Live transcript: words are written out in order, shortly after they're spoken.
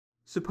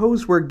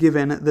Suppose we're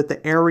given that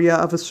the area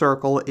of a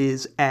circle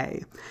is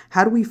A.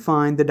 How do we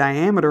find the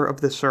diameter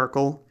of the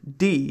circle,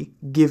 D,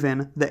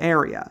 given the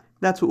area?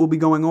 That's what we'll be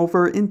going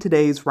over in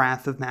today's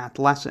Wrath of Math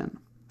lesson.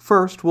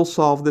 First, we'll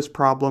solve this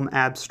problem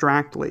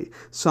abstractly,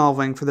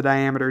 solving for the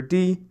diameter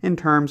D in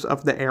terms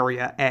of the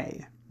area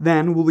A.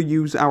 Then we'll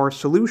use our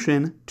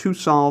solution to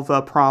solve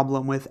a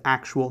problem with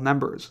actual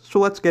numbers. So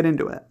let's get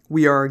into it.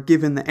 We are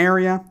given the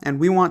area, and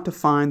we want to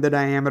find the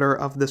diameter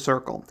of the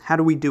circle. How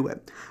do we do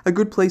it? A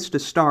good place to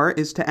start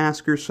is to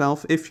ask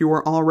yourself if you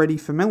are already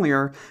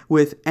familiar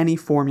with any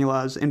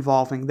formulas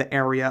involving the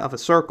area of a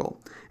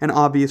circle. An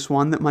obvious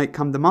one that might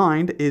come to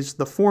mind is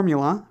the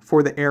formula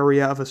for the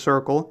area of a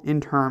circle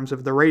in terms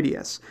of the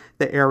radius.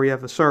 The area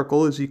of a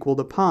circle is equal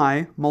to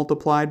pi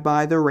multiplied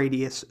by the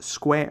radius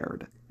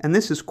squared. And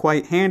this is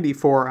quite handy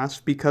for us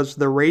because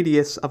the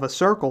radius of a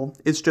circle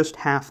is just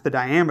half the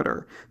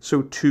diameter,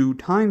 so 2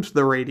 times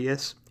the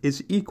radius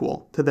is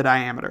equal to the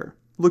diameter.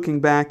 Looking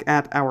back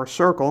at our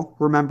circle,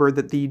 remember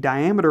that the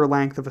diameter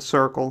length of a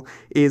circle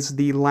is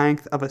the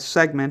length of a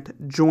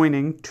segment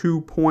joining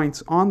 2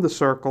 points on the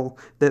circle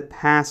that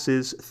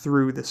passes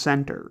through the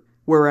center,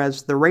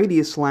 whereas the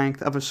radius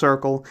length of a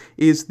circle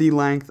is the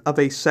length of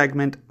a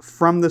segment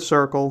from the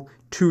circle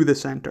to the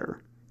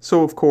center.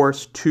 So of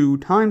course, 2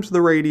 times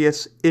the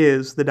radius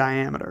is the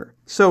diameter.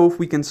 So if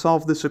we can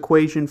solve this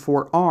equation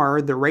for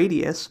r, the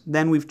radius,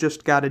 then we've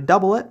just got to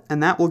double it,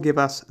 and that will give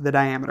us the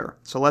diameter.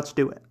 So let's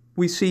do it.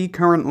 We see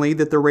currently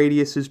that the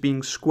radius is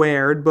being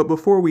squared, but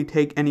before we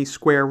take any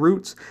square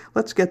roots,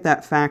 let's get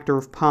that factor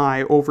of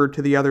pi over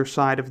to the other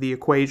side of the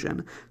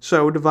equation.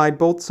 So divide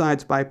both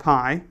sides by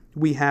pi.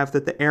 We have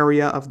that the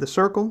area of the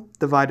circle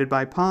divided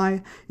by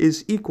pi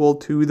is equal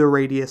to the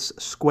radius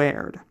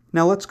squared.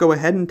 Now let's go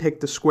ahead and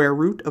take the square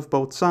root of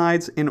both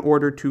sides in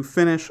order to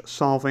finish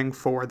solving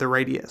for the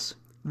radius.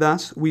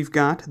 Thus, we've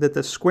got that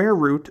the square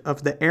root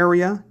of the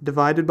area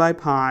divided by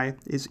pi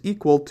is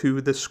equal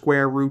to the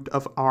square root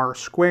of r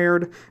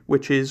squared,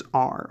 which is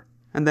r.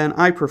 And then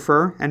I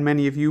prefer, and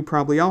many of you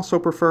probably also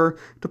prefer,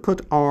 to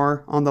put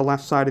r on the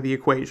left side of the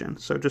equation,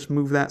 so just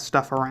move that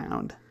stuff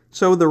around.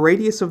 So the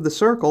radius of the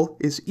circle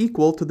is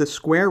equal to the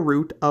square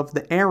root of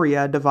the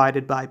area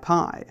divided by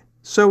pi.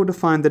 So to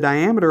find the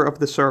diameter of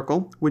the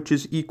circle, which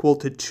is equal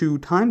to 2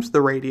 times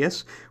the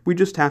radius, we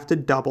just have to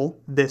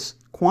double this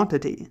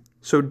quantity.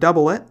 So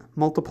double it,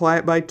 multiply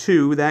it by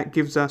 2, that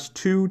gives us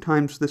 2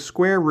 times the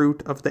square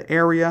root of the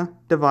area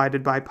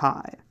divided by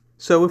pi.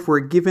 So if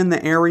we're given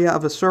the area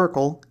of a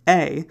circle,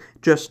 A,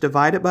 just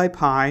divide it by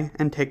pi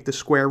and take the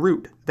square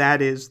root,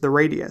 that is the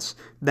radius.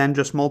 Then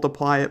just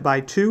multiply it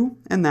by 2,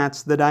 and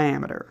that's the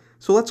diameter.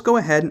 So let's go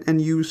ahead and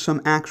use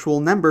some actual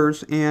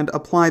numbers and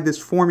apply this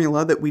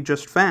formula that we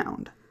just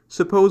found.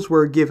 Suppose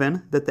we're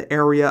given that the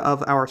area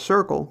of our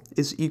circle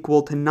is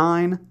equal to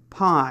 9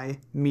 pi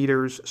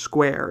meters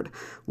squared.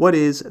 What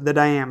is the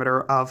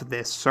diameter of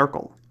this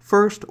circle?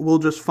 First, we'll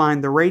just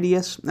find the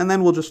radius, and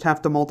then we'll just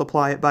have to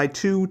multiply it by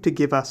 2 to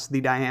give us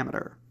the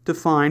diameter. To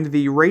find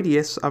the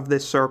radius of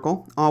this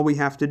circle, all we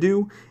have to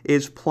do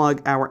is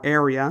plug our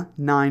area,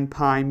 9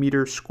 pi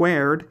meters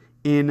squared,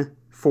 in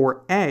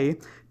for A,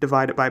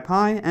 divide it by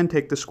pi, and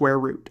take the square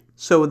root.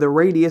 So the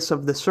radius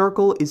of the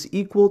circle is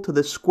equal to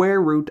the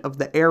square root of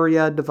the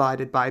area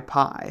divided by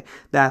pi.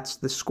 That's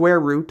the square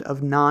root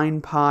of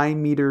 9 pi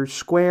meters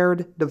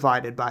squared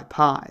divided by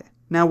pi.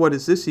 Now what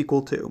is this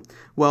equal to?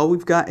 Well,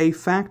 we've got a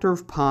factor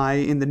of pi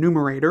in the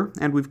numerator,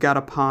 and we've got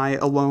a pi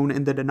alone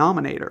in the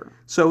denominator.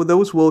 So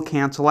those will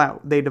cancel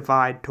out. They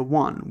divide to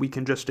 1. We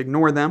can just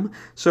ignore them.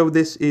 So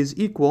this is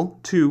equal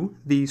to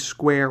the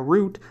square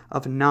root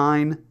of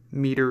 9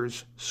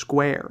 meters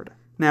squared.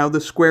 Now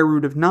the square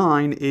root of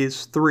 9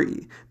 is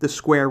 3. The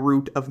square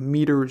root of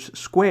meters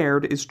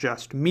squared is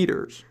just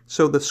meters.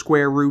 So the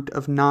square root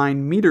of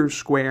 9 meters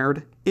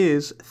squared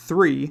is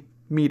 3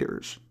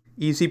 meters.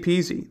 Easy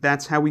peasy.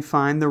 That's how we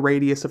find the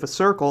radius of a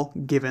circle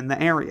given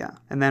the area.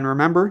 And then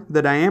remember,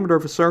 the diameter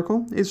of a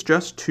circle is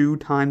just 2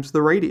 times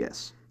the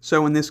radius.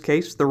 So in this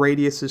case, the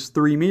radius is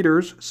 3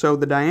 meters, so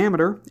the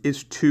diameter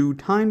is 2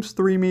 times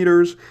 3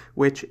 meters,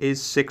 which is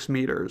 6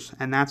 meters.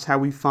 And that's how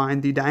we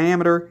find the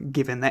diameter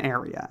given the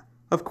area.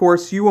 Of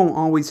course, you won't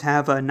always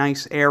have a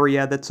nice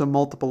area that's a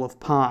multiple of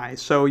pi,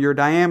 so your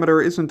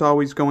diameter isn't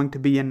always going to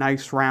be a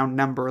nice round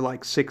number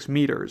like 6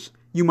 meters.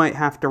 You might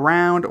have to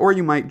round, or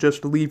you might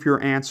just leave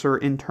your answer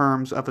in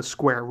terms of a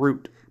square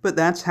root. But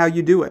that's how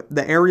you do it.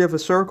 The area of a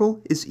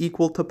circle is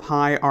equal to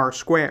pi r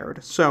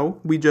squared. So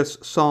we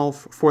just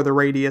solve for the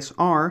radius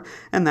r,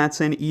 and that's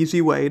an easy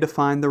way to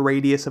find the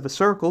radius of a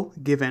circle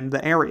given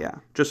the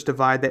area. Just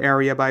divide the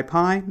area by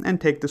pi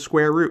and take the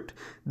square root.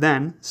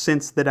 Then,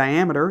 since the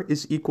diameter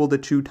is equal to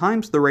 2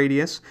 times the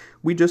radius,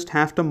 we just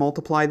have to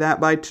multiply that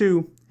by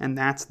 2, and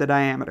that's the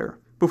diameter.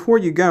 Before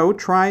you go,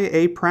 try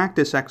a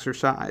practice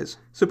exercise.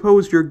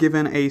 Suppose you're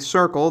given a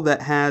circle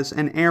that has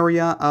an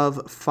area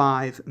of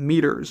 5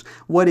 meters.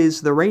 What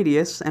is the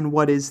radius and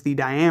what is the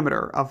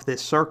diameter of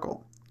this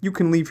circle? You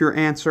can leave your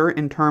answer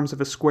in terms of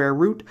a square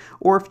root,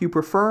 or if you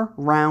prefer,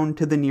 round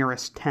to the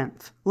nearest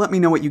tenth. Let me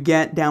know what you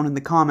get down in the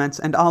comments,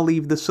 and I'll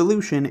leave the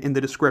solution in the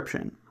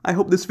description. I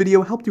hope this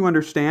video helped you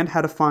understand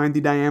how to find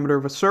the diameter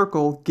of a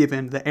circle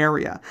given the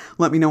area.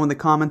 Let me know in the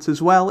comments as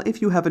well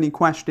if you have any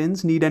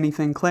questions, need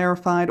anything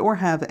clarified, or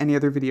have any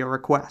other video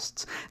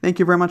requests. Thank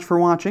you very much for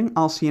watching.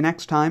 I'll see you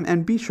next time,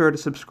 and be sure to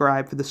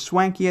subscribe for the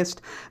swankiest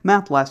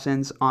math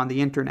lessons on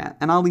the internet.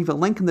 And I'll leave a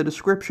link in the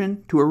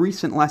description to a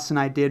recent lesson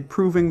I did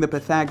proving the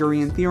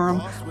Pythagorean theorem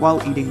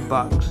while eating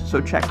bugs,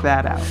 so check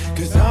that out.